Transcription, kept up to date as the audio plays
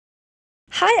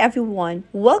Hi everyone,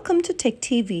 welcome to Tech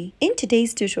TV. In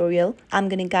today's tutorial, I'm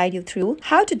going to guide you through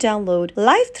how to download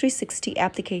Life360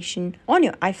 application on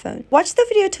your iPhone. Watch the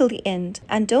video till the end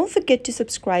and don't forget to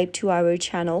subscribe to our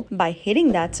channel by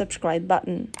hitting that subscribe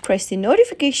button. Press the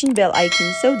notification bell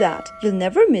icon so that you'll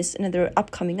never miss another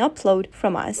upcoming upload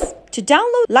from us. To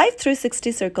download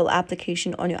Life360 Circle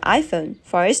application on your iPhone,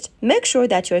 first make sure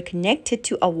that you're connected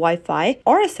to a Wi-Fi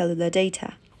or a cellular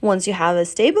data. Once you have a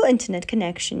stable internet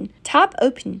connection, tap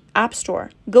Open App Store.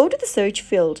 Go to the search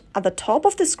field at the top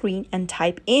of the screen and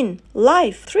type in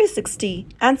Life360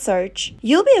 and search.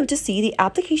 You'll be able to see the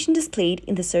application displayed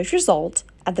in the search result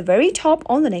at the very top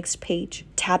on the next page.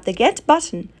 Tap the Get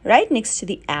button right next to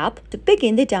the app to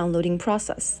begin the downloading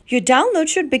process. Your download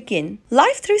should begin.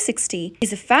 Life360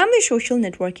 is a family social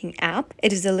networking app.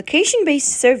 It is a location-based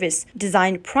service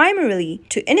designed primarily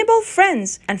to enable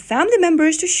friends and family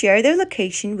members to share their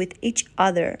location with each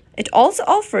other. It also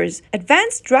offers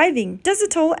advanced driving,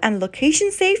 digital and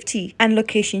location safety, and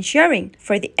location sharing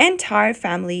for the entire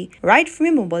family right from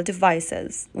your mobile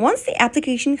devices. Once the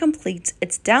application completes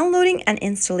its downloading and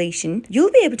installation,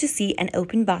 you'll be able to see an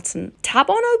Open button. Tap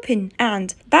on Open,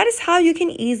 and that is how you can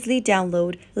easily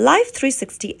download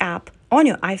Life360 app on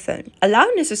your iPhone. Allow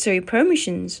necessary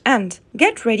permissions and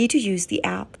get ready to use the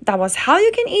app. That was how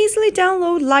you can easily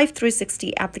download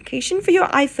Life360 application for your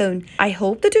iPhone. I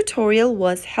hope the tutorial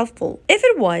was helpful. If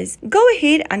it was, go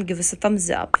ahead and give us a thumbs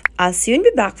up. I'll soon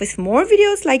be back with more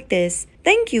videos like this.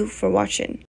 Thank you for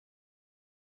watching.